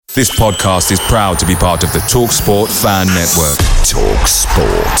This podcast is proud to be part of the TalkSport Fan Network.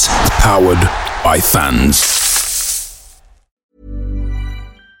 TalkSport. Powered by fans.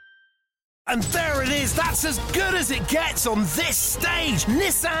 And there it is, that's as good as it gets on this stage.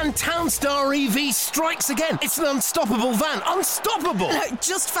 Nissan Townstar EV strikes again. It's an unstoppable van, unstoppable.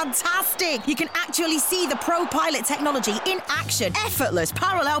 Just fantastic. You can actually see the Pro Pilot technology in action. Effortless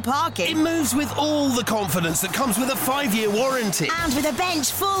parallel parking. It moves with all the confidence that comes with a 5-year warranty. And with a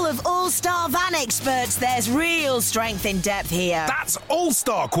bench full of all-star van experts, there's real strength in depth here. That's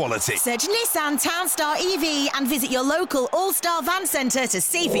all-star quality. Search Nissan Townstar EV and visit your local all-star van centre to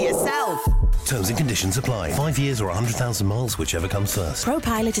see for yourself. Terms and conditions apply. 5 years or 100,000 miles, whichever comes first.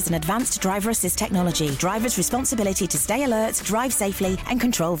 ProPilot is an advanced driver assist technology. Driver's responsibility to stay alert, drive safely, and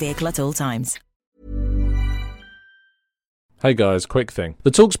control vehicle at all times. Hey guys, quick thing.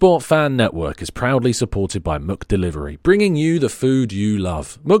 The TalkSport Fan Network is proudly supported by McDelivery, bringing you the food you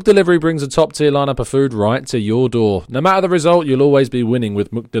love. McDelivery brings a top-tier lineup of food right to your door. No matter the result, you'll always be winning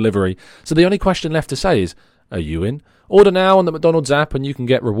with McDelivery. So the only question left to say is, are you in? Order now on the McDonald's app and you can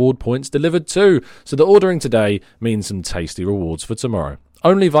get reward points delivered too. So the ordering today means some tasty rewards for tomorrow.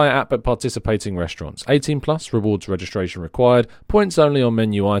 Only via app at participating restaurants. 18 plus, rewards registration required. Points only on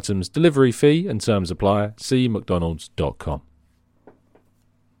menu items. Delivery fee and terms apply. See mcdonalds.com.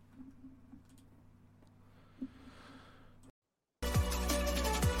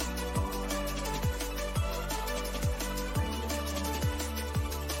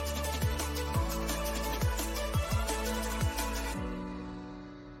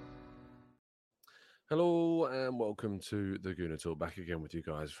 Hello and welcome to the Gooner Talk, back again with you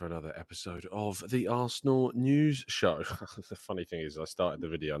guys for another episode of the Arsenal News Show. The funny thing is I started the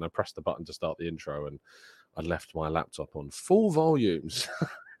video and I pressed the button to start the intro and I left my laptop on full volumes.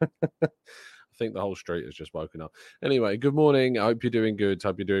 I think the whole street has just woken up. Anyway, good morning. I hope you're doing good.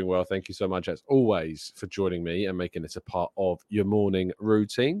 Hope you're doing well. Thank you so much, as always, for joining me and making it a part of your morning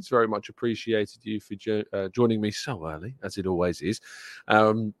routines. Very much appreciated you for joining me so early, as it always is.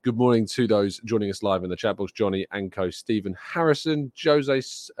 Good morning to those joining us live in the chat box. Johnny, Anko, Stephen Harrison, Jose,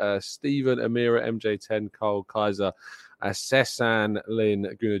 Stephen, Amira, MJ10, Carl, Kaiser, Sessan, Lynn,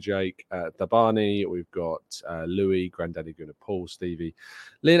 Guna Jake, Dabani. We've got Louis, Granddaddy Guna, Paul, Stevie,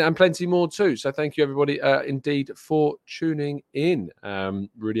 Lynn, and plenty more too. So thank you, everybody, indeed, for tuning in.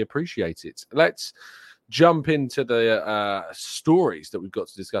 Really appreciate it. Let's jump into the stories that we've got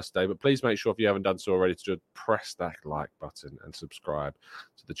to discuss today. But please make sure, if you haven't done so already, to just press that like button and subscribe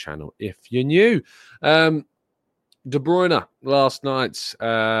to the channel if you're new. De Bruyne last night,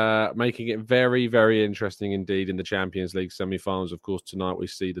 making it very, very interesting indeed in the Champions League semi-finals. Of course, tonight we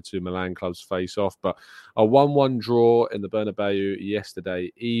see the two Milan clubs face off, but a 1-1 draw in the Bernabeu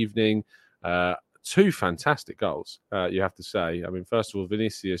yesterday evening. Two fantastic goals, you have to say. I mean, first of all,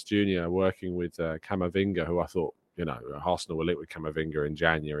 Vinicius Jr. working with Camavinga, who I thought, Arsenal were linked with Camavinga in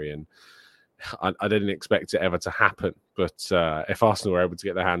January, and I didn't expect it ever to happen, but if Arsenal were able to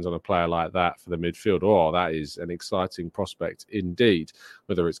get their hands on a player like that for the midfield, that is an exciting prospect indeed,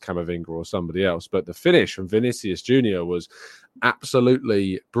 whether it's Camavinga or somebody else. But the finish from Vinicius Jr. was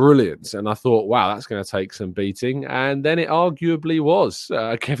absolutely brilliant, and I thought, wow, that's going to take some beating, and then it arguably was.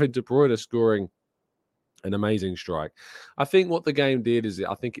 Kevin De Bruyne scoring an amazing strike. I think what the game did is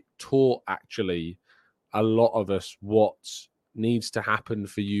I think it taught actually a lot of us what needs to happen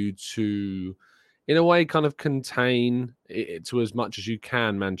for you to, in a way, kind of contain it to as much as you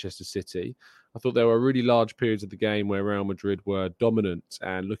can Manchester City. I thought there were really large periods of the game where Real Madrid were dominant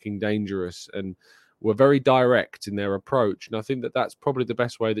and looking dangerous and were very direct in their approach. And I think that that's probably the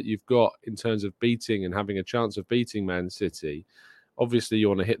best way that you've got in terms of beating and having a chance of beating Man City. Obviously, you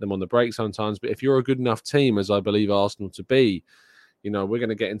want to hit them on the break sometimes, but if you're a good enough team, as I believe Arsenal to be, we're going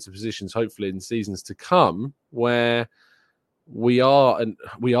to get into positions, hopefully in seasons to come, where we are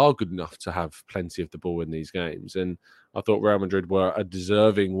good enough to have plenty of the ball in these games. And I thought Real Madrid were a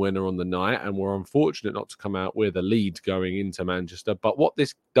deserving winner on the night and were unfortunate not to come out with a lead going into Manchester. But what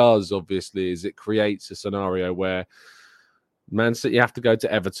this does, obviously, is it creates a scenario where Man City have to go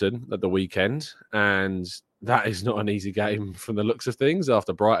to Everton at the weekend, and that is not an easy game from the looks of things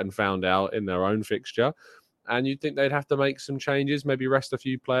after Brighton found out in their own fixture. And you'd think they'd have to make some changes, maybe rest a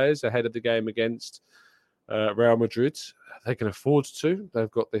few players ahead of the game against Real Madrid. They can afford to. They've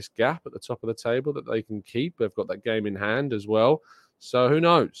got this gap at the top of the table that they can keep. They've got that game in hand as well. So who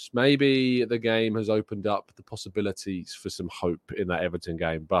knows? Maybe the game has opened up the possibilities for some hope in that Everton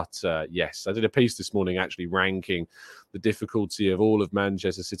game. But yes, I did a piece this morning actually ranking the difficulty of all of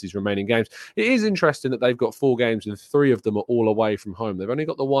Manchester City's remaining games. It is interesting that they've got 4 games and 3 of them are all away from home. They've only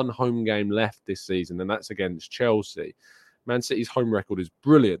got the one home game left this season, and that's against Chelsea. Man City's home record is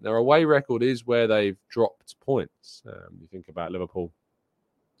brilliant. Their away record is where they've dropped points. You think about Liverpool,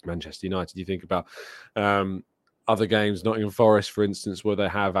 Manchester United, you think about other games, Nottingham Forest, for instance, where they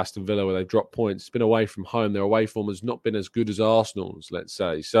have Aston Villa, where they've dropped points. It's been away from home. Their away form has not been as good as Arsenal's, let's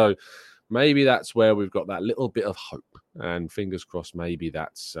say. So maybe that's where we've got that little bit of hope. And fingers crossed, maybe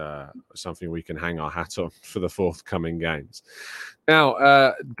that's something we can hang our hat on for the forthcoming games.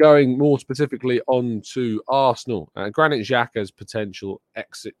 Now, going more specifically on to Arsenal, Granit Xhaka's potential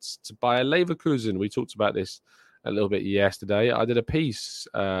exits to Bayer Leverkusen. We talked about this a little bit yesterday. I did a piece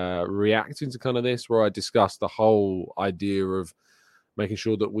reacting to kind of this, where I discussed the whole idea of making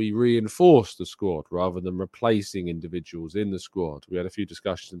sure that we reinforce the squad rather than replacing individuals in the squad. We had a few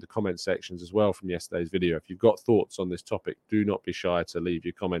discussions in the comment sections as well from yesterday's video. If you've got thoughts on this topic, do not be shy to leave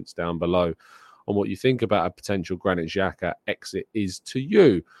your comments down below on what you think about a potential Granit Xhaka exit is to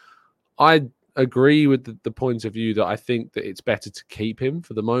you. I agree with the point of view that I think that it's better to keep him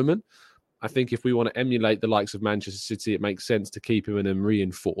for the moment. I think if we want to emulate the likes of Manchester City, it makes sense to keep him and then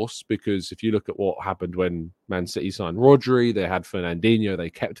reinforce, because if you look at what happened when Man City signed Rodri, they had Fernandinho, they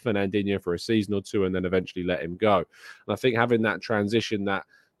kept Fernandinho for a season or two and then eventually let him go. And I think having that transition, that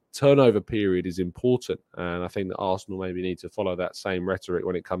turnover period is important. And I think that Arsenal maybe need to follow that same rhetoric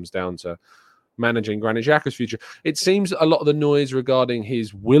when it comes down to managing Granit Xhaka's future. It seems a lot of the noise regarding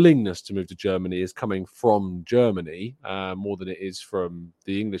his willingness to move to Germany is coming from Germany more than it is from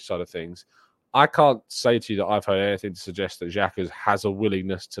the English side of things. I can't say to you that I've heard anything to suggest that Xhaka has a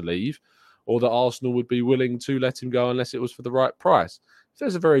willingness to leave, or that Arsenal would be willing to let him go unless it was for the right price. If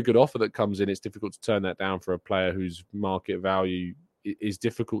there's a very good offer that comes in, it's difficult to turn that down for a player whose market value is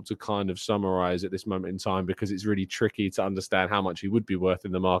difficult to kind of summarize at this moment in time, because it's really tricky to understand how much he would be worth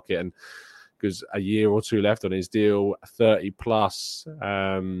in the market. And because a year or two left on his deal, 30 plus.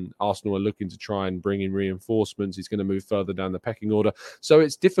 Arsenal are looking to try and bring in reinforcements. He's going to move further down the pecking order. So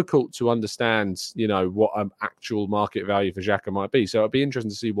it's difficult to understand, what an actual market value for Xhaka might be. So it'll be interesting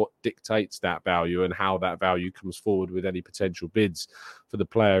to see what dictates that value and how that value comes forward with any potential bids for the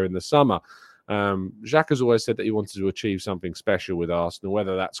player in the summer. Xhaka's always said that he wanted to achieve something special with Arsenal,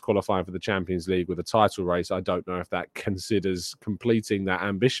 whether that's qualifying for the Champions League with a title race. I don't know if that considers completing that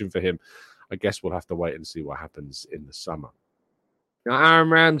ambition for him. I guess we'll have to wait and see what happens in the summer. Now, Aaron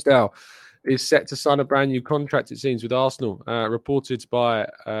Ramsdale is set to sign a brand new contract, it seems, with Arsenal. Reported by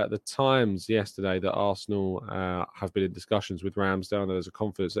The Times yesterday that Arsenal have been in discussions with Ramsdale, and there's a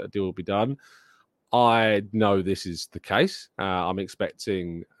confidence that a deal will be done. I know this is the case. I'm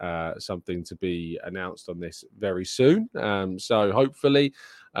expecting something to be announced on this very soon. So hopefully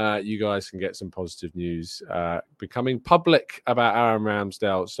you guys can get some positive news becoming public about Aaron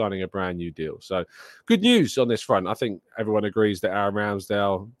Ramsdale signing a brand new deal. So good news on this front. I think everyone agrees that Aaron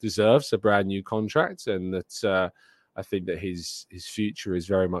Ramsdale deserves a brand new contract, and that I think that his future is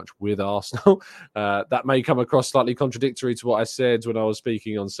very much with Arsenal. That may come across slightly contradictory to what I said when I was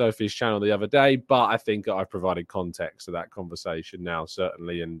speaking on Sophie's channel the other day, but I think I've provided context to that conversation now,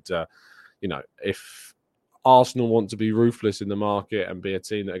 certainly. And, if Arsenal want to be ruthless in the market and be a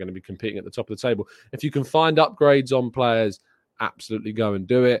team that are going to be competing at the top of the table, if you can find upgrades on players, absolutely go and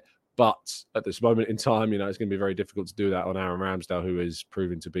do it. But at this moment in time, it's going to be very difficult to do that on Aaron Ramsdale, who is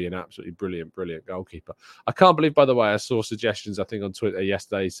proving to be an absolutely brilliant goalkeeper. I can't believe, by the way, I saw suggestions, I think, on Twitter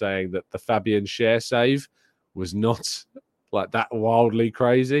yesterday saying that the Fabian Schär save was not like that wildly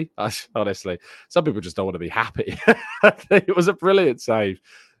crazy. Honestly, some people just don't want to be happy. I think it was a brilliant save.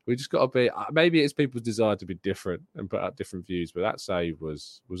 We just got to be, maybe it's people's desire to be different and put out different views, but that save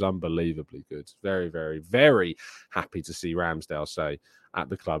was unbelievably good. Very, very, very happy to see Ramsdale say at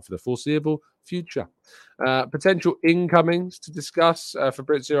the club for the foreseeable future. Potential incomings to discuss.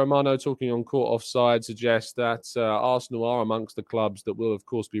 Fabrizio Romano, talking on Court Offside, suggests that Arsenal are amongst the clubs that will, of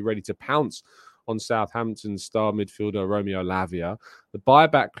course, be ready to pounce on Southampton's star midfielder Romeo Lavia. The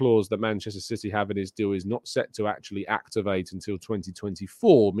buyback clause that Manchester City have in his deal is not set to actually activate until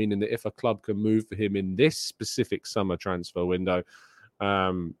 2024, meaning that if a club can move for him in this specific summer transfer window,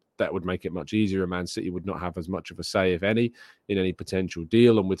 that would make it much easier. Man City would not have as much of a say, if any, in any potential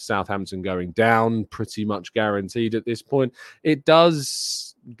deal. And with Southampton going down, pretty much guaranteed at this point, it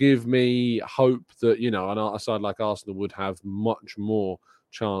does give me hope that, a side like Arsenal would have much more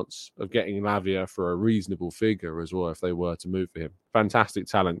chance of getting Lavia for a reasonable figure as well if they were to move for him. Fantastic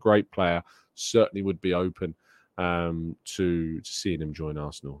talent, great player, certainly would be open to seeing him join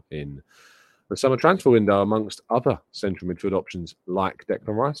Arsenal in the summer transfer window, amongst other central midfield options like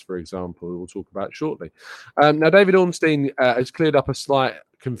Declan Rice, for example, who we'll talk about shortly. Now, David Ornstein has cleared up a slight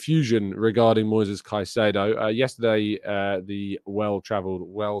confusion regarding Moises Caicedo. Yesterday, the well-travelled,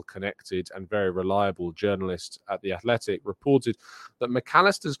 well-connected and very reliable journalist at The Athletic reported that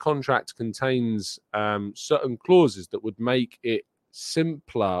McAllister's contract contains certain clauses that would make it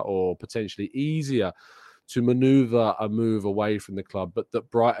simpler or potentially easier to manoeuvre a move away from the club, but that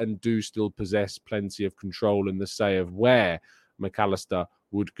Brighton do still possess plenty of control in the say of where McAllister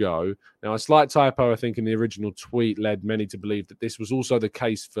would go. Now, a slight typo, I think, in the original tweet led many to believe that this was also the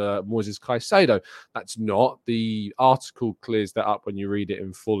case for Moises Caicedo. That's not. The article clears that up when you read it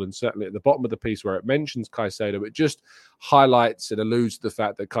in full, and certainly at the bottom of the piece where it mentions Caicedo, it just highlights and alludes to the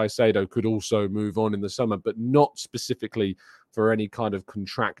fact that Caicedo could also move on in the summer, but not specifically for any kind of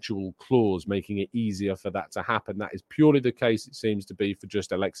contractual clause making it easier for that to happen. That is purely the case, it seems to be, for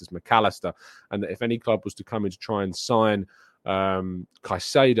just Alexis McAllister, and that if any club was to come in to try and sign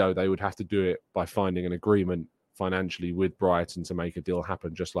Caicedo, they would have to do it by finding an agreement financially with Brighton to make a deal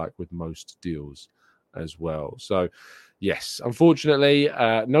happen, just like with most deals as well. So, yes, unfortunately,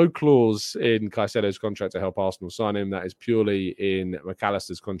 no clause in Caicedo's contract to help Arsenal sign him. That is purely in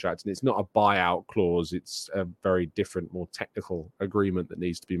McAllister's contract, and it's not a buyout clause. It's a very different, more technical agreement that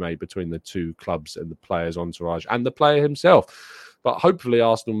needs to be made between the two clubs and the player's entourage and the player himself. But hopefully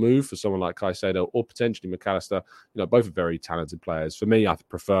Arsenal move for someone like Caicedo or potentially McAllister. You know, both are very talented players. For me, I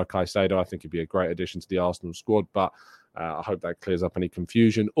prefer Caicedo. I think he'd be a great addition to the Arsenal squad, but I hope that clears up any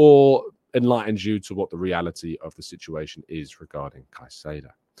confusion or enlightens you to what the reality of the situation is regarding Caicedo.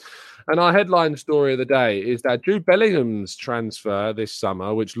 And our headline story of the day is that Jude Bellingham's transfer this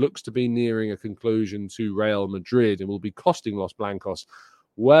summer, which looks to be nearing a conclusion to Real Madrid and will be costing Los Blancos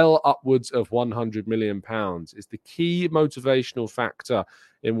well upwards of £100 million, is the key motivational factor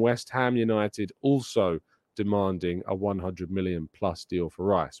in West Ham United also demanding a 100 million plus deal for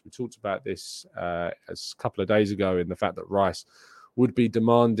Rice. We talked about this a couple of days ago in the fact that Rice would be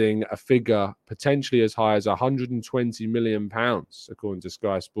demanding a figure potentially as high as £120 million, according to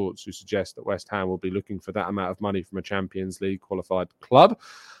Sky Sports, who suggest that West Ham will be looking for that amount of money from a Champions League qualified club.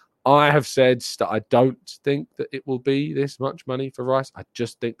 I have said that I don't think that it will be this much money for Rice. I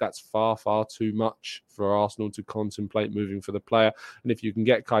just think that's far, far too much for Arsenal to contemplate moving for the player. And if you can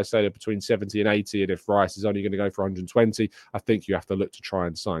get Caicedo between 70 and 80, and if Rice is only going to go for 120, I think you have to look to try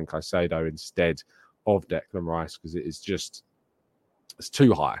and sign Caicedo instead of Declan Rice, because it is just, it's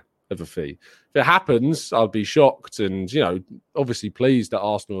too high of a fee. If it happens, I'll be shocked and, you know, obviously pleased that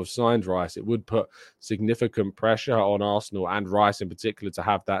Arsenal have signed Rice. It would put significant pressure on Arsenal and Rice in particular to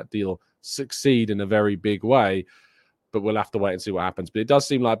have that deal succeed in a very big way. But we'll have to wait and see what happens. But it does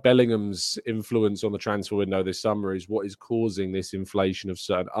seem like Bellingham's influence on the transfer window this summer is what is causing this inflation of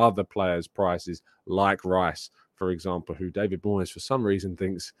certain other players' prices, like Rice, for example, who David Moyes, for some reason,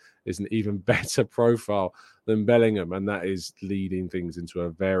 thinks is an even better profile than Bellingham. And that is leading things into a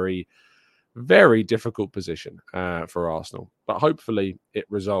very, very difficult position for Arsenal. But hopefully it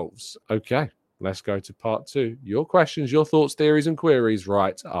resolves. Okay, let's go to part two. Your questions, your thoughts, theories and queries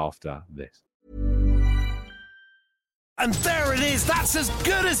right after this. And there it is, that's as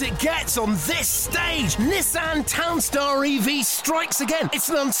good as it gets on this stage. Nissan Townstar EV strikes again. It's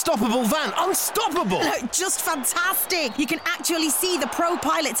an unstoppable van, unstoppable. No, just fantastic. You can actually see the Pro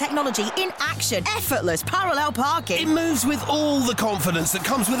Pilot technology in action. Effortless parallel parking. It moves with all the confidence that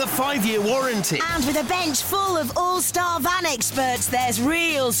comes with a 5-year warranty. And with a bench full of all-star van experts, there's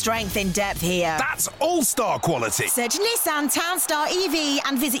real strength in depth here. That's all-star quality. Search Nissan Townstar EV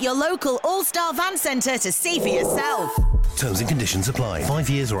and visit your local all-star van centre to see for yourself. Terms and conditions apply. 5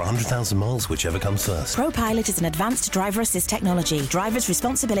 years or 100,000 miles, whichever comes first. Pro Pilot is an advanced driver assist technology. Driver's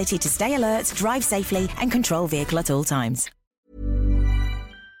responsibility to stay alert, drive safely, and control vehicle at all times.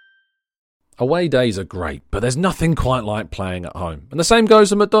 Away days are great, but there's nothing quite like playing at home. And the same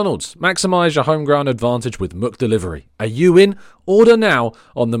goes for McDonald's. Maximise your home ground advantage with McDelivery. Are you in? Order now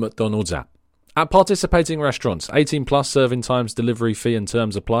on the McDonald's app. At participating restaurants, 18 plus serving times, delivery fee and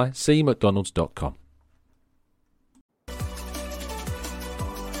terms apply. See mcdonalds.com.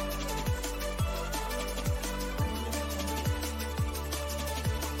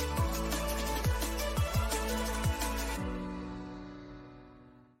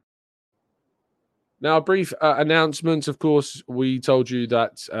 Now, a brief announcement. Of course, we told you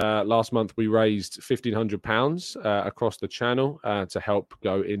that last month we raised £1,500 across the channel to help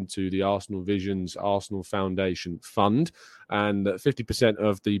go into the Arsenal Vision's Arsenal Foundation Fund. And 50%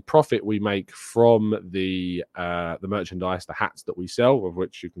 of the profit we make from the merchandise, the hats that we sell, of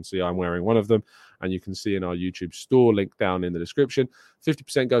which you can see I'm wearing one of them, and you can see in our YouTube store, link down in the description,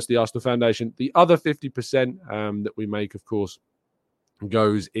 50% goes to the Arsenal Foundation. The other 50% that we make, of course,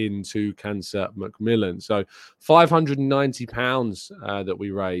 goes into Cancer Macmillan. So £590 that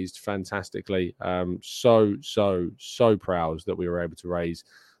we raised fantastically. So proud that we were able to raise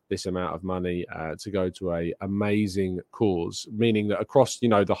this amount of money to go to a amazing cause, meaning that across,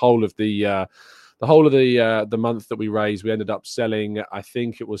 the whole of the month that we raised, we ended up selling, I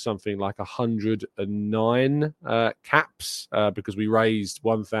think it was something like 109 caps because we raised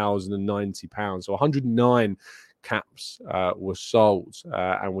 £1,090. So 109 caps were sold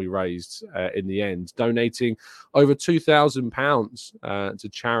and we raised in the end, donating over £2,000 to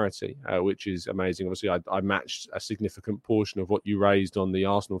charity, which is amazing. Obviously, I matched a significant portion of what you raised on the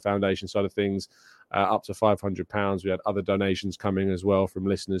Arsenal Foundation side of things, up to £500. We had other donations coming as well from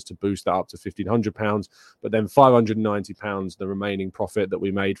listeners to boost that up to £1,500. But then £590, the remaining profit that we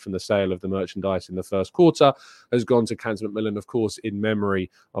made from the sale of the merchandise in the first quarter, has gone to Cancer Macmillan, of course, in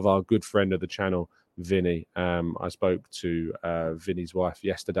memory of our good friend of the channel, Vinny. I spoke to Vinny's wife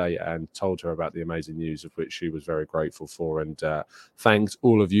yesterday and told her about the amazing news, of which she was very grateful for, and thanked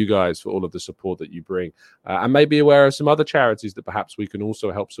all of you guys for all of the support that you bring, and may be aware of some other charities that perhaps we can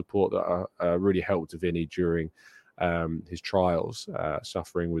also help support that are really helped Vinny during his trials,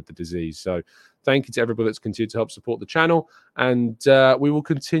 suffering with the disease. So thank you to everybody that's continued to help support the channel, and we will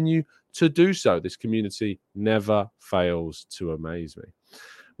continue to do so. This community never fails to amaze me.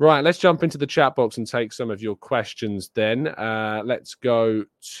 Right, let's jump into the chat box and take some of your questions then. Let's go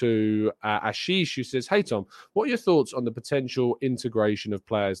to Ashish, who says, "Hey, Tom, what are your thoughts on the potential integration of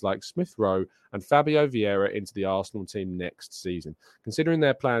players like Smith Rowe and Fabio Vieira into the Arsenal team next season, considering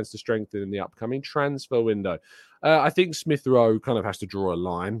their plans to strengthen in the upcoming transfer window?" I think Smith Rowe kind of has to draw a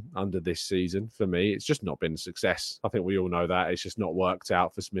line under this season for me. It's just not been a success. I think we all know that. It's just not worked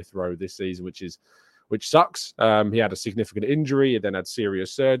out for Smith Rowe this season, which sucks. He had a significant injury and then had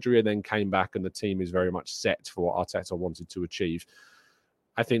serious surgery and then came back, and the team is very much set for what Arteta wanted to achieve.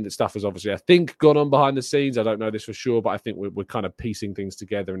 I think that stuff has obviously, gone on behind the scenes. I don't know this for sure, but I think we're kind of piecing things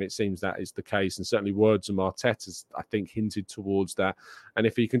together, and it seems that is the case. And certainly words from Arteta's, I think, hinted towards that. And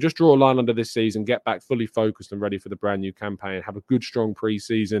if he can just draw a line under this season, get back fully focused and ready for the brand new campaign, have a good, strong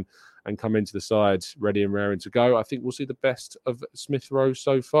pre-season, and come into the side ready and raring to go, I think we'll see the best of Smith Rowe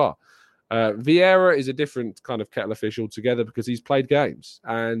so far. Vieira is a different kind of kettle of fish altogether because he's played games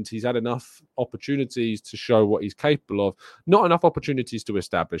and he's had enough opportunities to show what he's capable of. Not enough opportunities to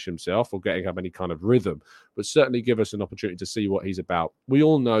establish himself or getting up any kind of rhythm, but certainly give us an opportunity to see what he's about. We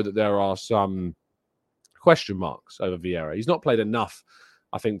all know that there are some question marks over Vieira. He's not played enough,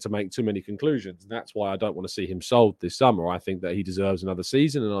 I think, to make too many conclusions. That's why I don't want to see him sold this summer. I think that he deserves another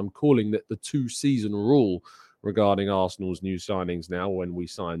season, and I'm calling that the 2-season rule regarding Arsenal's new signings now when we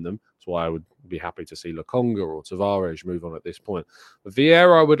sign them. That's why I would be happy to see Lokonga or Tavares move on at this point. But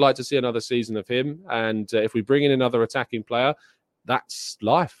Vieira, I would like to see another season of him. And if we bring in another attacking player, that's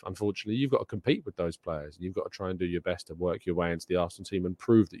life. Unfortunately, you've got to compete with those players. You've got to try and do your best to work your way into the Arsenal team and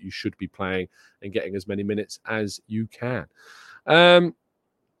prove that you should be playing and getting as many minutes as you can.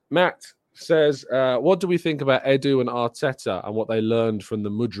 Matt says, what do we think about Edu and Arteta and what they learned from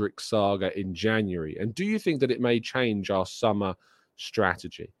the Mudryk saga in January? And do you think that it may change our summer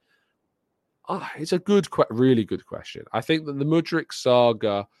strategy? It's a really good question. I think that the Mudryk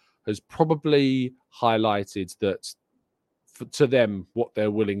saga has probably highlighted that to them what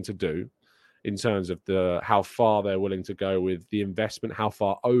they're willing to do in terms of how far they're willing to go with the investment, how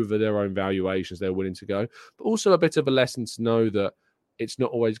far over their own valuations they're willing to go, but also a bit of a lesson to know that it's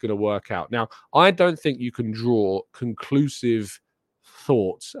not always going to work out. Now, I don't think you can draw conclusive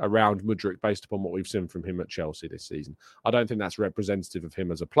thoughts around Mudryk based upon what we've seen from him at Chelsea this season. I don't think that's representative of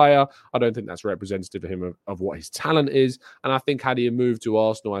him as a player. I don't think that's representative of him of what his talent is. And I think had he moved to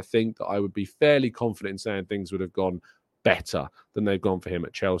Arsenal, I think that I would be fairly confident in saying things would have gone better than they've gone for him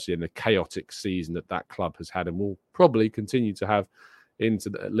at Chelsea in the chaotic season that club has had and will probably continue to have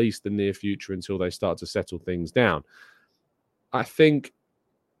into at least the near future until they start to settle things down. I think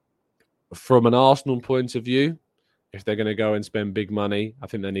from an Arsenal point of view, if they're going to go and spend big money, I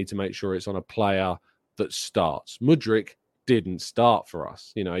think they need to make sure it's on a player that starts. Mudryk didn't start for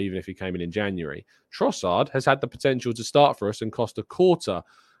us, even if he came in January. Trossard has had the potential to start for us and cost a quarter,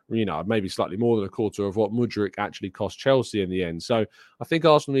 maybe slightly more than a quarter of what Mudryk actually cost Chelsea in the end. So I think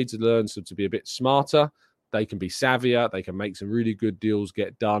Arsenal need to learn to be a bit smarter. They can be savvier. They can make some really good deals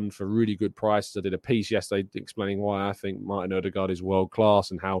get done for really good prices. I did a piece yesterday explaining why I think Martin Odegaard is world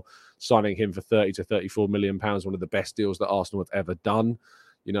class and how signing him for 30 to 34 million pounds, one of the best deals that Arsenal have ever done.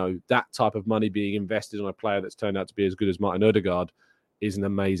 That type of money being invested on a player that's turned out to be as good as Martin Odegaard is an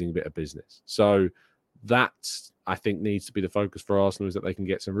amazing bit of business. So That, I think, needs to be the focus for Arsenal, is that they can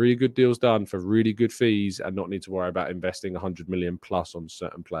get some really good deals done for really good fees and not need to worry about investing 100 million plus on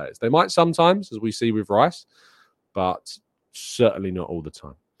certain players. They might sometimes, as we see with Rice, but certainly not all the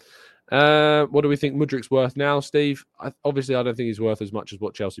time. What do we think Mudryk's worth now, Steve? Obviously, I don't think he's worth as much as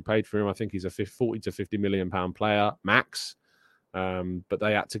what Chelsea paid for him. I think he's a 40 to 50 million pound player max. But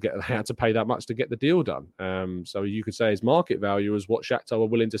they had to pay that much to get the deal done. So you could say his market value is what Shakhtar were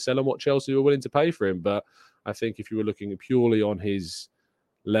willing to sell and what Chelsea were willing to pay for him. But I think if you were looking purely on his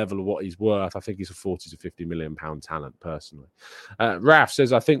level of what he's worth, I think he's a 40 to 50 million pound talent personally. Raf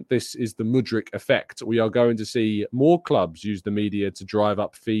says, I think this is the Mudryk effect. We are going to see more clubs use the media to drive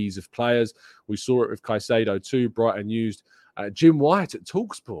up fees of players. We saw it with Caicedo too. Brighton used Jim White at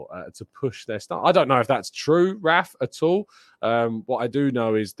TalkSport to push their stuff. I don't know if that's true, Raf, at all. What I do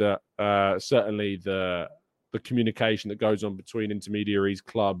know is that certainly the communication that goes on between intermediaries,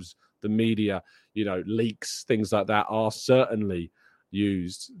 clubs, the media, leaks, things like that are certainly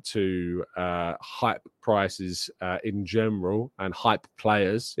used to hype prices in general and hype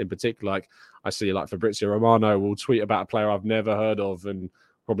players in particular. Like I see, like Fabrizio Romano will tweet about a player I've never heard of, and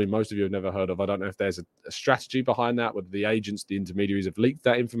probably most of you have never heard of. I don't know if there's a strategy behind that, whether the agents, the intermediaries have leaked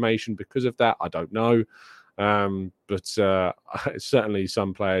that information because of that. I don't know. But certainly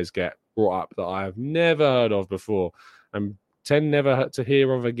some players get brought up that I have never heard of before and tend never to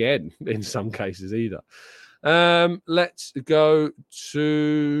hear of again in some cases either. Let's go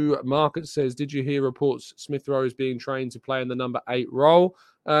to Market says, did you hear reports Smith Rowe is being trained to play in the number 8 role?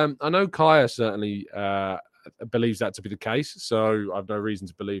 I know Kaya certainly believes that to be the case, so I've no reason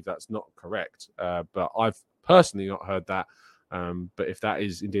to believe that's not correct. But I've personally not heard that. But if that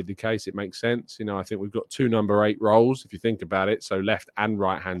is indeed the case, it makes sense. I think we've got 2 number 8 roles, if you think about it. So left and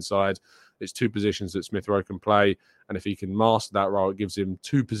right hand side, it's 2 positions that Smith Rowe can play. And if he can master that role, it gives him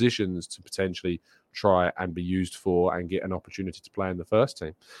 2 positions to potentially try and be used for and get an opportunity to play in the first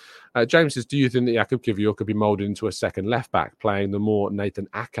team. James says, do you think that Jakub Kiwior could be moulded into a second left-back, playing the more Nathan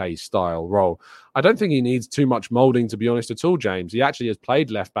Ake style role? I don't think he needs too much moulding, to be honest, at all, James. He actually has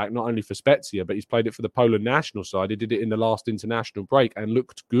played left-back, not only for Spezia, but he's played it for the Poland national side. He did it in the last international break and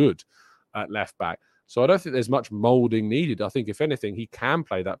looked good at left-back. So I don't think there's much moulding needed. I think, if anything, he can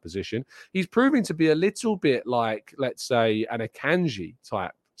play that position. He's proving to be a little bit like, let's say, an Akanji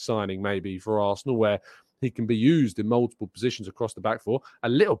type signing maybe for Arsenal, where he can be used in multiple positions across the back four, a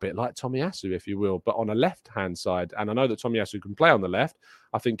little bit like Tomiyasu, if you will, but on a left-hand side. And I know that Tomiyasu can play on the left.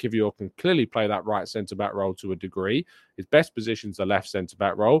 I think Kiwior can clearly play that right centre-back role to a degree. His best position's the left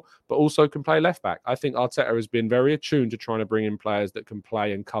centre-back role, but also can play left-back. I think Arteta has been very attuned to trying to bring in players that can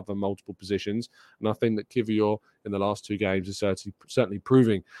play and cover multiple positions. And I think that Kiwior in the last 2 games is certainly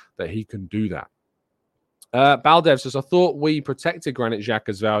proving that he can do that. Baldev says, I thought we protected Granit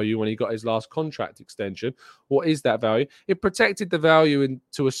Xhaka's value when he got his last contract extension. What is that value? It protected the value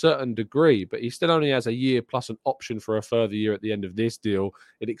to a certain degree, but he still only has a year plus an option for a further year at the end of this deal.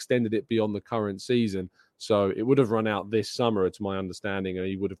 It extended it beyond the current season. So it would have run out this summer, to my understanding, and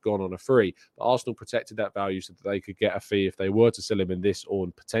he would have gone on a free. But Arsenal protected that value so that they could get a fee if they were to sell him in this or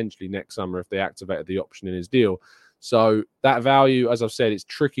potentially next summer if they activated the option in his deal. So that value, as I've said, it's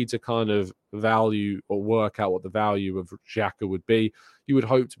tricky to kind of value or work out what the value of Xhaka would be. You would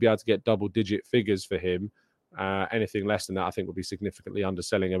hope to be able to get double-digit figures for him. Anything less than that, I think, would be significantly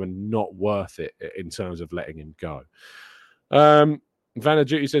underselling him and not worth it in terms of letting him go. Vanna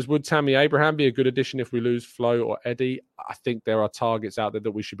Duty says, would Tammy Abraham be a good addition if we lose Flo or Eddie? I think there are targets out there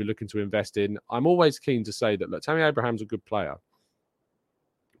that we should be looking to invest in. I'm always keen to say that, look, Tammy Abraham's a good player.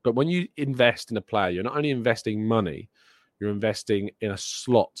 But when you invest in a player, you're not only investing money, you're investing in a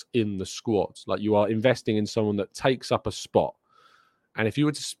slot in the squad. Like, you are investing in someone that takes up a spot. And if you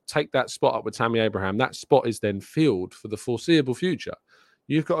were to take that spot up with Tammy Abraham, that spot is then filled for the foreseeable future.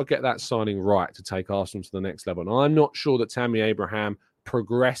 You've got to get that signing right to take Arsenal to the next level. And I'm not sure that Tammy Abraham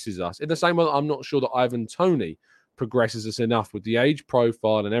progresses us. In the same way that I'm not sure that Ivan Toney progresses us enough with the age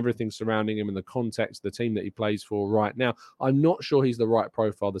profile and everything surrounding him in the context of the team that he plays for right now. I'm not sure he's the right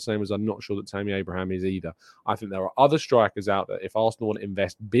profile, the same as I'm not sure that Tammy Abraham is either. I think there are other strikers out there. If Arsenal want to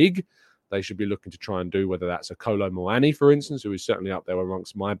invest big, they should be looking to try and do, whether that's a Kolo Muani, for instance, who is certainly up there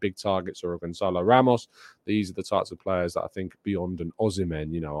amongst my big targets, or a Gonzalo Ramos. These are the types of players that I think beyond an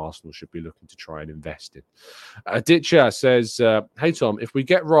Osimhen, Arsenal should be looking to try and invest in. Ditcher says, hey, Tom, if we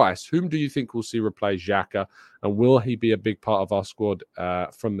get Rice, whom do you think we'll see replace Xhaka? And will he be a big part of our squad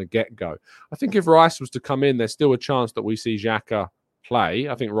from the get-go? I think if Rice was to come in, there's still a chance that we see Xhaka play.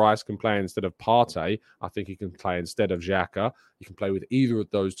 I think Rice can play instead of Partey. I think he can play instead of Xhaka. He can play with either of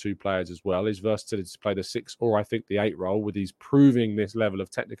those two players as well. His versatility to play the 6 or I think the 8 role, with his proving this level of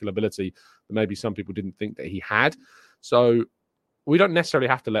technical ability that maybe some people didn't think that he had. So we don't necessarily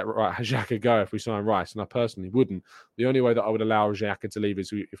have to let Xhaka go if we sign Rice, and I personally wouldn't. The only way that I would allow Xhaka to leave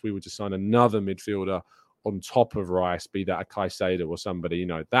is if we were to sign another midfielder on top of Rice, be that a Caicedo or somebody,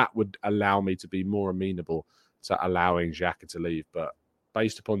 that would allow me to be more amenable to allowing Xhaka to leave. But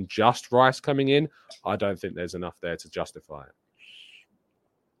based upon just Rice coming in, I don't think there's enough there to justify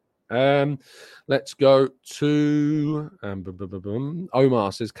it. Let's go to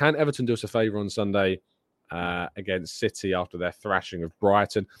Omar says, can Everton do us a favour on Sunday against City after their thrashing of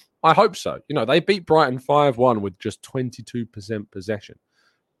Brighton? I hope so. They beat Brighton 5-1 with just 22% possession.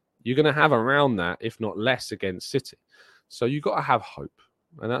 You're going to have around that, if not less, against City. So you've got to have hope.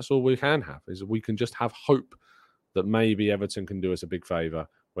 And that's all we can have, is we can just have hope that maybe Everton can do us a big favour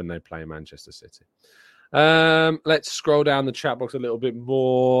when they play Manchester City. Let's scroll down the chat box a little bit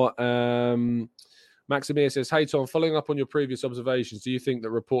more. Maximia says, hey, Tom, following up on your previous observations, do you think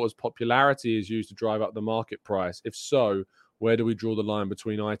that reporters' popularity is used to drive up the market price? If so, where do we draw the line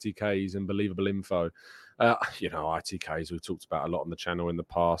between ITKs and believable info? ITKs we've talked about a lot on the channel in the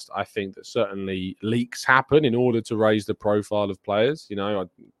past. I think that certainly leaks happen in order to raise the profile of players. I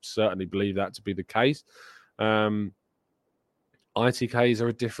certainly believe that to be the case. ITKs are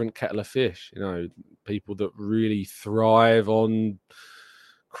a different kettle of fish. People that really thrive on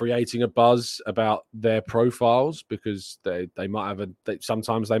creating a buzz about their profiles because they might have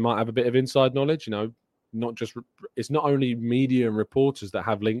sometimes they might have a bit of inside knowledge. It's not only media and reporters that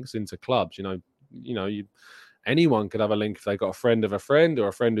have links into clubs. Anyone could have a link if they got a friend of a friend, or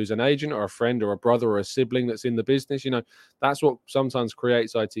a friend who's an agent, or a friend or a brother or a sibling that's in the business. That's what sometimes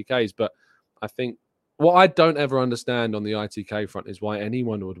creates ITKs. But I think what I don't ever understand on the ITK front is why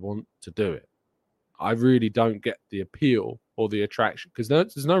anyone would want to do it. I really don't get the appeal or the attraction, because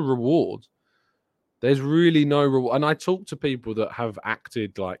there's no reward. There's really no reward. And I talk to people that have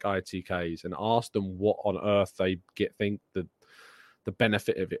acted like ITKs and ask them what on earth they think the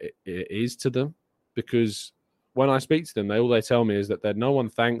benefit of it is to them. Because when I speak to them, all they tell me is that no one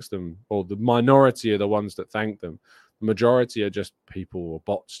thanks them, or the minority are the ones that thank them. The majority are just people or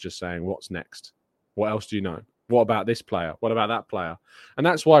bots just saying, what's next? What else do you know? What about this player? What about that player? And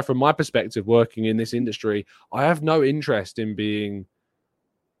that's why, from my perspective, working in this industry, I have no interest in being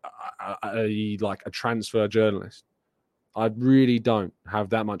a transfer journalist. I really don't have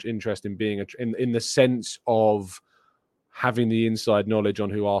that much interest in being in the sense of having the inside knowledge on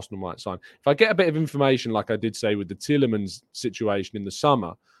who Arsenal might sign. If I get a bit of information, like I did say with the Tielemans situation in the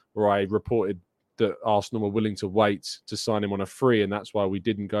summer, where I reported that Arsenal were willing to wait to sign him on a free, and that's why we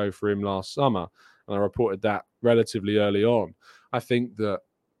didn't go for him last summer, and I reported that relatively early on, I think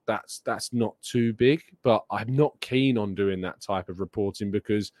that's not too big, but I'm not keen on doing that type of reporting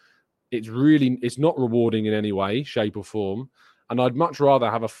because it's not rewarding in any way, shape or form. And I'd much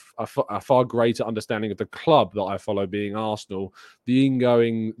rather have a far greater understanding of the club that I follow, being Arsenal,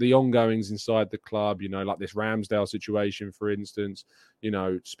 the ongoings inside the club, like this Ramsdale situation, for instance,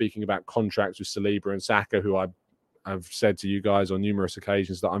 speaking about contracts with Saliba and Saka, who I've said to you guys on numerous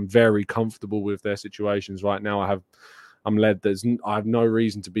occasions that I'm very comfortable with their situations right now. I have no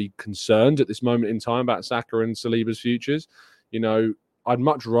reason to be concerned at this moment in time about Saka and Saliba's futures. I'd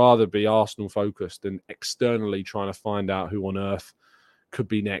much rather be Arsenal focused than externally trying to find out who on earth could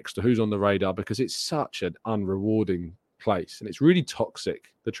be next or who's on the radar, because it's such an unrewarding place and it's really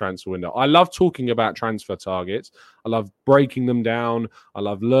toxic, the transfer window. I love talking about transfer targets. I love breaking them down. I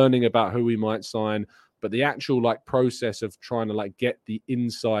love learning about who we might sign, but the actual process of trying to get the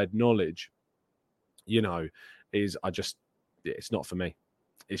inside knowledge, it's not for me.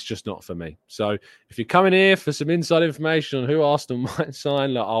 It's just not for me. So if you're coming here for some inside information on who Arsenal might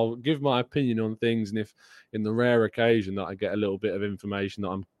sign, I'll give my opinion on things. And if in the rare occasion that I get a little bit of information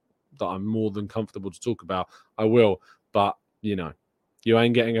that I'm more than comfortable to talk about, I will. But, you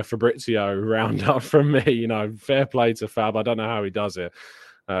ain't getting a Fabrizio roundup from me. Fair play to Fab. I don't know how he does it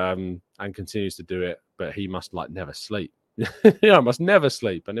and continues to do it, but he must never sleep. Must never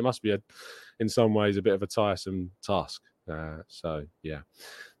sleep. And it must be in some ways a bit of a tiresome task. So yeah,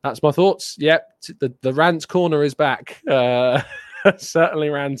 that's my thoughts. Yep, the rant corner is back. Certainly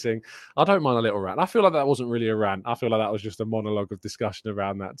ranting. I don't mind a little rant. I feel like that wasn't really a rant. I feel like that was just a monologue of discussion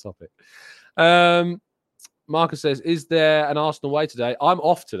around that topic. Marcus says, is there an Arsenal way today? I'm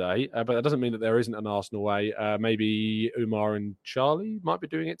off today, but that doesn't mean that there isn't an Arsenal way. Maybe Umar and Charlie might be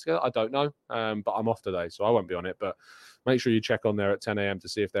doing it together. I don't know, but I'm off today, so I won't be on it. But make sure you check on there at 10 a.m. to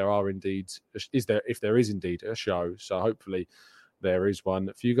see if there is indeed a show. So hopefully there is one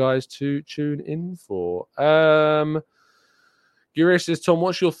for you guys to tune in for. Gurish says, Tom,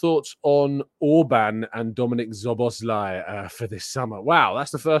 what's your thoughts on Orban and Dominic Szoboszlai for this summer? Wow,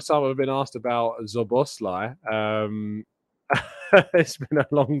 that's the first time I've been asked about Szoboszlai. It's been a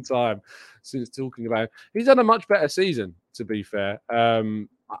long time since talking about him. He's had a much better season, to be fair.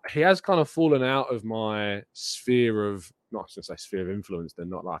 He has kind of fallen out of my sphere of, not to say sphere of influence, they're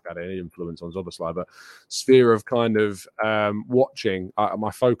not like I had any influence on Szoboszlai, but sphere of kind of watching.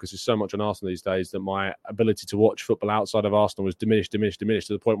 My focus is so much on Arsenal these days that my ability to watch football outside of Arsenal was diminished to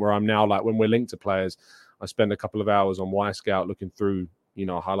the point where I'm now like, when we're linked to players, I spend a couple of hours on Y-Scout looking through,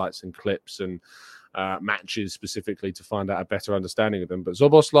 highlights and clips and matches specifically to find out a better understanding of them. But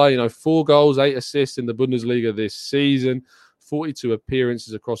Szoboszlai, 4 goals, 8 assists in the Bundesliga this season, 42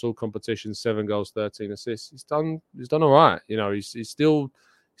 appearances across all competitions, 7 goals, 13 assists. He's done all right. He's still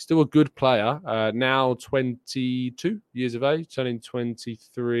a good player. Now 22 years of age, turning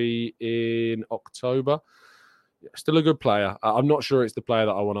 23 in October. Still a good player. I'm not sure it's the player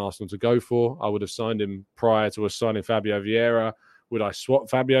that I want Arsenal to go for. I would have signed him prior to us signing Fabio Vieira. Would I swap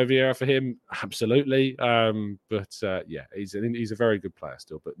Fabio Vieira for him? Absolutely. He's a very good player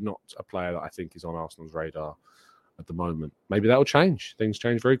still, but not a player that I think is on Arsenal's radar at the moment. Maybe that will change. Things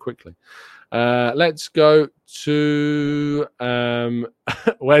change very quickly. Let's go to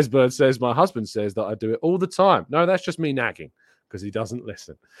Wesbird says, my husband says that I do it all the time. No, that's just me nagging because he doesn't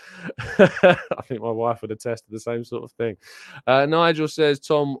listen. I think my wife would attest to the same sort of thing. Nigel says,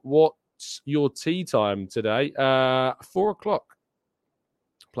 Tom, what's your tea time today? 4:00.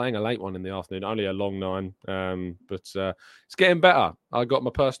 Playing a late one in the afternoon, only a long 9, but it's getting better. I got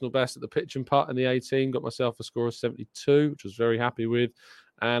my personal best at the pitch and putt in the 18, got myself a score of 72, which I was very happy with,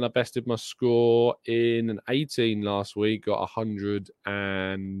 and I bested my score in an 18 last week, got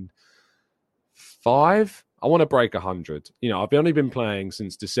 105. I want to break 100. I've only been playing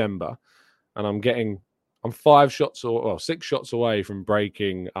since December, and I'm 6 shots away from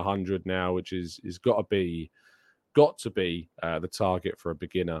breaking 100 now, which is got to be the target for a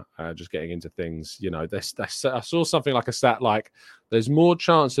beginner just getting into things. I saw something like a stat like there's more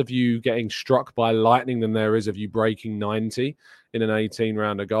chance of you getting struck by lightning than there is of you breaking 90 in an 18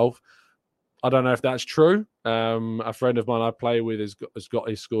 round of golf. I don't know if that's true. A friend of mine I play with has got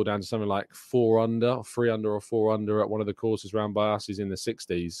his score down to something like 4 under or 3 under or 4 under at one of the courses round by us. He's in the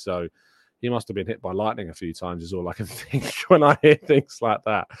 60s, so he must have been hit by lightning a few times is all I can think when I hear things like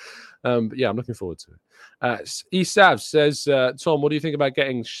that. But yeah, I'm looking forward to it. Esav says, Tom, what do you think about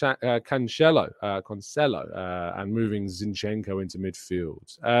getting Cancelo and moving Zinchenko into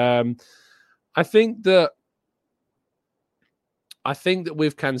midfield? I think that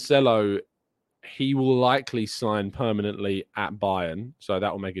with Cancelo, he will likely sign permanently at Bayern, so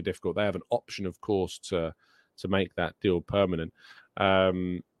that will make it difficult. They have an option, of course, to make that deal permanent.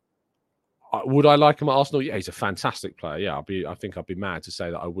 Would I like him at Arsenal? Yeah, he's a fantastic player. Yeah, I think I'd be mad to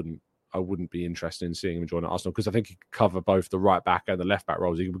say that I wouldn't be interested in seeing him join at Arsenal because I think he could cover both the right back and the left back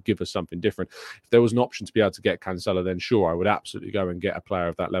roles. He would give us something different. If there was an option to be able to get Cancelo, then sure, I would absolutely go and get a player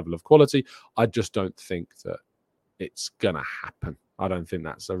of that level of quality. I just don't think that it's going to happen. I don't think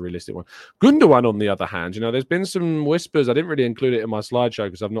that's a realistic one. Gundogan, on the other hand, there's been some whispers. I didn't really include it in my slideshow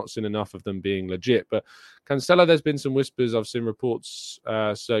because I've not seen enough of them being legit. But Cancelo, there's been some whispers. I've seen reports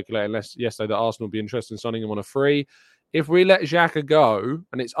circulating yesterday that Arsenal will be interested in signing him on a free. If we let Xhaka go,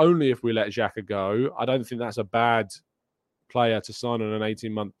 and it's only if we let Xhaka go, I don't think that's a bad player to sign on an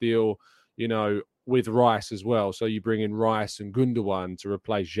 18-month deal, with Rice as well. So you bring in Rice and Gundogan to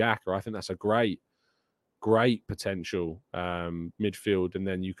replace Xhaka. I think that's a great potential midfield, and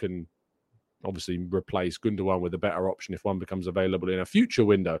then you can obviously replace Gundogan with a better option if one becomes available in a future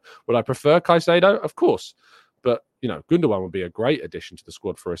window. Would I prefer Caicedo? Of course, but Gundogan would be a great addition to the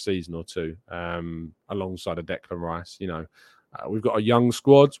squad for a season or two, alongside a Declan Rice. We've got a young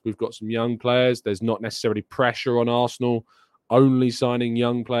squad, we've got some young players. There's not necessarily pressure on Arsenal only signing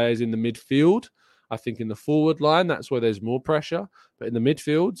young players in the midfield. I think in the forward line, that's where there's more pressure. But in the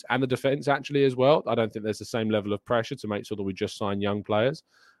midfields and the defence actually as well, I don't think there's the same level of pressure to make sure that we just sign young players.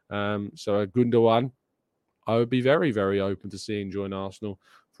 So a Gundogan, I would be very, very open to seeing join Arsenal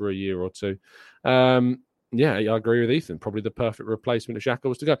for a year or two. Yeah, I agree with Ethan. Probably the perfect replacement if Xhaka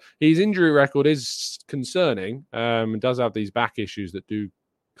was to go. His injury record is concerning. Does have these back issues that do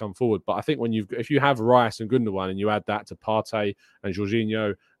come forward. But I think if you have Rice and Gundogan and you add that to Partey and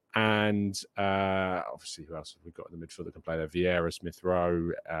Jorginho, and obviously, who else have we got in the midfield that can play there? Vieira, Smith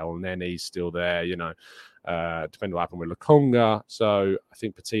Rowe, El Nene's still there, depending on what happened with Lokonga. So I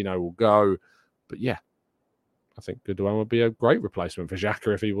think Patino will go. But yeah, I think Gundogan would be a great replacement for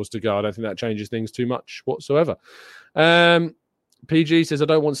Xhaka if he was to go. I don't think that changes things too much whatsoever. PG says, I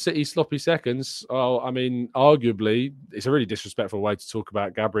don't want City sloppy seconds. Oh, I mean, arguably, it's a really disrespectful way to talk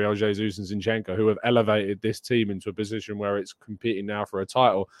about Gabriel Jesus and Zinchenko, who have elevated this team into a position where it's competing now for a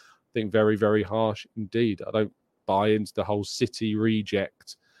title. I think very, very harsh indeed. I don't buy into the whole City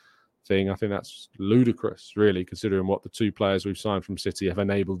reject thing. I think that's ludicrous, really, considering what the two players we've signed from City have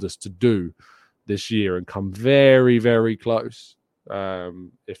enabled us to do this year and come very, very close.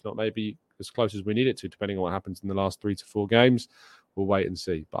 If not maybe as close as we need it to, depending on what happens in the last 3 to 4 games. We'll wait and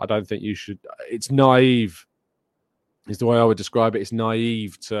see. But I don't think you should. It's naive, is the way I would describe it. It's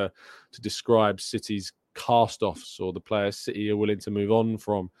naive to describe City's cast-offs or the players City are willing to move on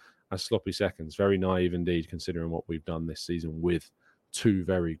from as sloppy seconds. Very naive indeed, considering what we've done this season with 2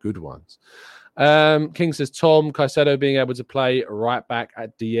 very good ones. King says, Tom, Caicedo being able to play right back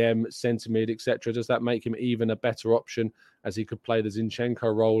at DM, centre mid, etc. Does that make him even a better option, as he could play the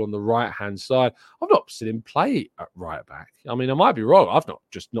Zinchenko role on the right-hand side? I've not seen him play at right back. I mean, I might be wrong. I've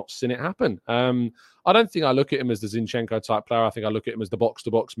not seen it happen. I don't think I look at him as the Zinchenko type player. I think I look at him as the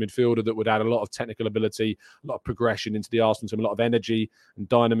box-to-box midfielder that would add a lot of technical ability, a lot of progression into the Arsenal team, a lot of energy and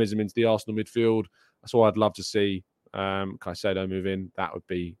dynamism into the Arsenal midfield. That's what I'd love to see. Caicedo move in. That would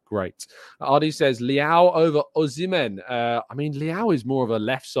be great. Ardi says Leao over Osimhen. I mean, Leao is more of a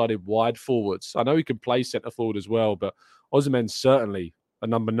left-sided wide forward. I know he can play centre forward as well, but Osimhen's certainly a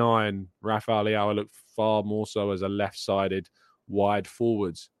number 9. Rafael Leao looked far more so as a left-sided wide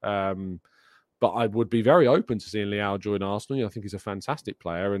forward. But I would be very open to seeing Leao join Arsenal. I think he's a fantastic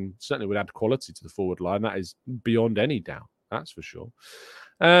player and certainly would add quality to the forward line. That is beyond any doubt. That's for sure.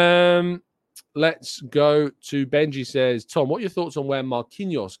 Let's go to Benji says, Tom, what are your thoughts on where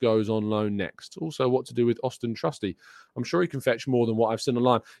Marquinhos goes on loan next? Also, what to do with Austin Trusty? I'm sure he can fetch more than what I've seen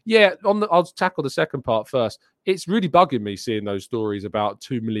online. Yeah, I'll tackle the second part first. It's really bugging me seeing those stories about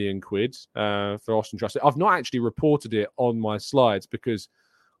 2 million quid for Austin Trusty. I've not actually reported it on my slides because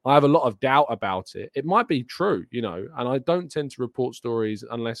I have a lot of doubt about it. It might be true, and I don't tend to report stories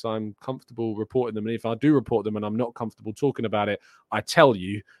unless I'm comfortable reporting them. And if I do report them and I'm not comfortable talking about it, I tell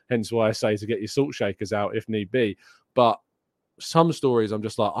you, hence why I say to get your salt shakers out if need be. But some stories, I'm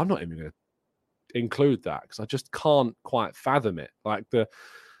just like, I'm not even going to include that because I just can't quite fathom it. Like the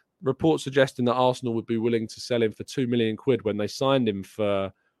report suggesting that Arsenal would be willing to sell him for 2 million quid when they signed him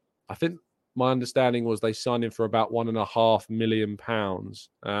for, I think, my understanding was they signed him for about £1.5 million.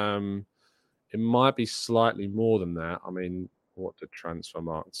 It might be slightly more than that. I mean, what did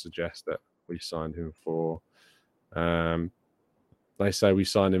Transfermarkt suggest that we signed him for? They say we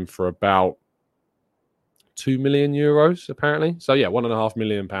signed him for about €2 million, apparently. So, yeah, £1.5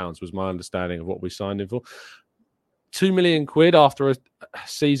 million was my understanding of what we signed him for. 2 million quid after a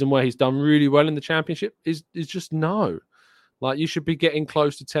season where he's done really well in the Championship is just no. Like, you should be getting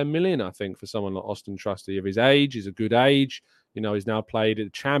close to 10 million, I think, for someone like Austin Trusty. Of his age, he's a good age. He's now played at the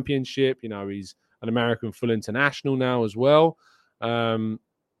Championship. He's an American full international now as well.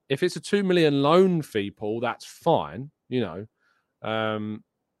 If it's a 2 million loan fee, Paul, that's fine. If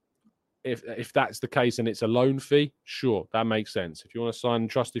that's the case and it's a loan fee, sure, that makes sense. If you want to sign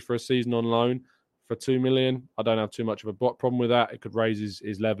Trusty for a season on loan for 2 million, I don't have too much of a problem with that. It could raise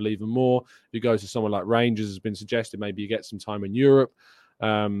his level even more. If he goes to someone like Rangers, has been suggested, maybe you get some time in Europe.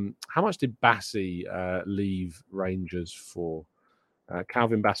 How much did Bassey leave Rangers for?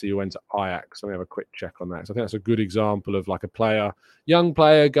 Calvin Bassey, who went to Ajax. Let me have a quick check on that. So I think that's a good example of like a young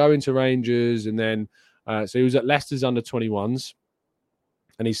player going to Rangers, and then so he was at Leicester's under 21s,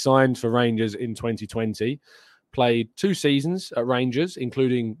 and he signed for Rangers in 2020. Played 2 seasons at Rangers,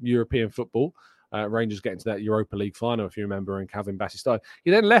 including European football. Rangers get into that Europa League final, if you remember, and Calvin Bassey started.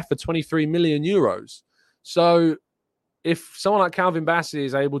 He then left for €23 million. So if someone like Calvin Bassey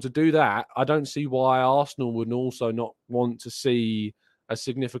is able to do that, I don't see why Arsenal would also not want to see a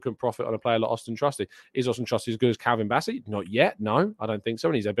significant profit on a player like Austin Trusty. Is Austin Trusty as good as Calvin Bassey? Not yet, no. I don't think so.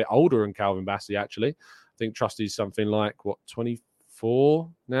 And he's a bit older than Calvin Bassey, actually. I think Trusty's something like, 24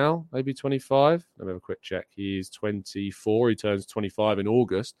 now? Maybe 25? Let me have a quick check. He's 24. He turns 25 in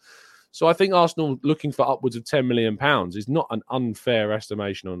August. So I think Arsenal looking for upwards of £10 million is not an unfair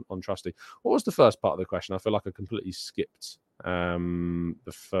estimation on Trusty. What was the first part of the question? I feel like I completely skipped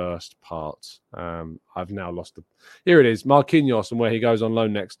the first part. I've now lost it. Here it is, Marquinhos and where he goes on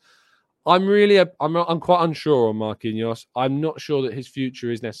loan next. I'm quite unsure on Marquinhos. I'm not sure that his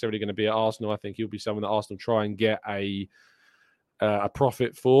future is necessarily going to be at Arsenal. I think he'll be someone that Arsenal try and get a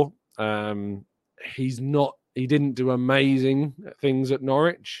profit for. He didn't do amazing things at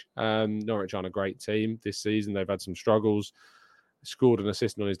Norwich. Norwich aren't a great team this season. They've had some struggles. Scored an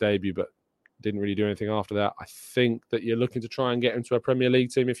assist on his debut, but Didn't really do anything after that. I think that you're looking to try and get into a Premier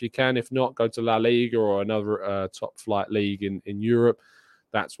League team if you can. If not, go to La Liga or another top flight league in Europe.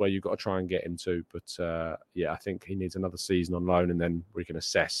 That's where you've got to try and get him to. But I think he needs another season on loan, and then we can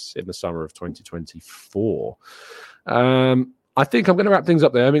assess in the summer of 2024. I think I'm going to wrap things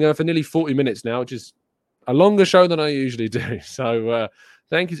up there. I've been going for nearly 40 minutes now, which is a longer show than I usually do. So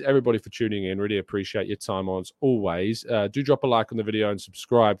thank you to everybody for tuning in. Really appreciate your time as always. Do drop a like on the video and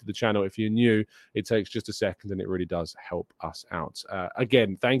subscribe to the channel if you're new. It takes just a second and it really does help us out.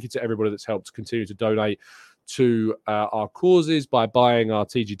 Again, thank you to everybody that's helped continue to donate to our causes by buying our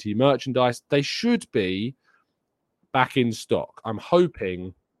TGT merchandise. They should be back in stock. I'm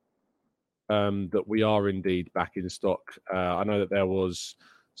hoping that we are indeed back in stock. I know that there was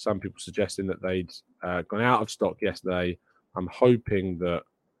some people suggesting that they'd gone out of stock yesterday. I'm hoping that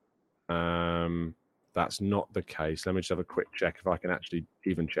that's not the case. Let me just have a quick check if I can actually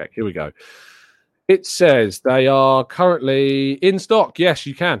even check. Here we go. It says they are currently in stock. Yes,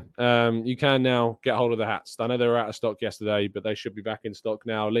 you can. You can now get hold of the hats. I know they were out of stock yesterday, but they should be back in stock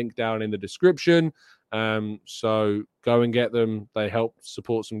now. Link down in the description. So go and get them. They help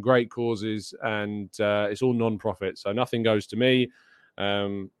support some great causes, and it's all non-profit, so nothing goes to me.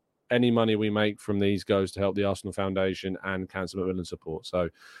 Any money we make from these goes to help the Arsenal Foundation and Cancer Macmillan Support. So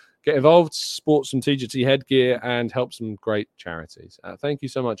get involved, sport some TGT headgear, and help some great charities. Thank you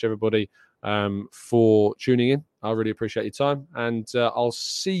so much, everybody, for tuning in. I really appreciate your time, and I'll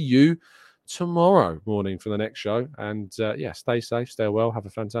see you tomorrow morning for the next show. And stay safe, stay well, have a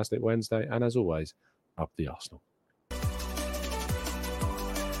fantastic Wednesday, and as always, up the Arsenal.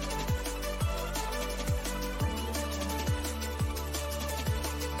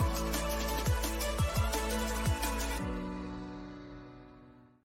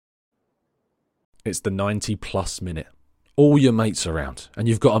 It's the 90-plus minute. All your mates around, and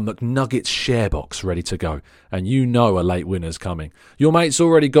you've got a McNuggets share box ready to go, and you know a late winner's coming. Your mate's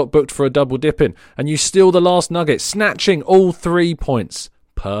already got booked for a double dipping, and you steal the last nugget, snatching all 3 points.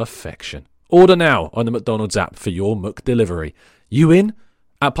 Perfection. Order now on the McDonald's app for your McDelivery. You in?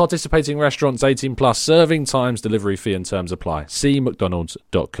 At participating restaurants, 18 plus, serving times, delivery fee and terms apply. See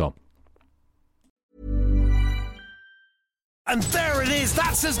mcdonalds.com. And there it is,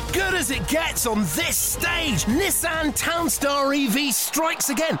 that's as good as it gets on this stage. Nissan Townstar EV strikes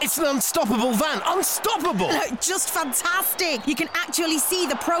again. It's an unstoppable van, unstoppable. Just fantastic. You can actually see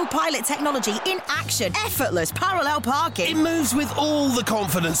the Pro Pilot technology in action. Effortless parallel parking. It moves with all the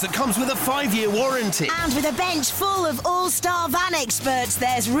confidence that comes with a 5-year warranty. And with a bench full of all-star van experts,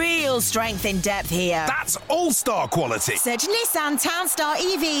 there's real strength in depth here. That's all-star quality. Search Nissan Townstar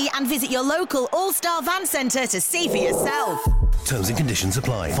EV and visit your local all-star van centre to see for yourself. Terms and conditions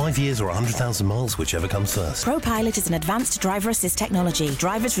apply. 5 years or 100,000 miles, whichever comes first. Pro Pilot is an advanced driver assist technology.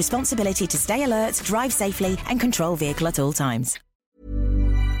 Driver's responsibility to stay alert, drive safely, and control vehicle at all times.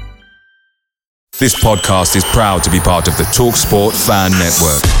 This podcast is proud to be part of the TalkSport Fan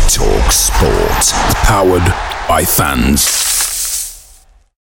Network. TalkSport. Powered by fans.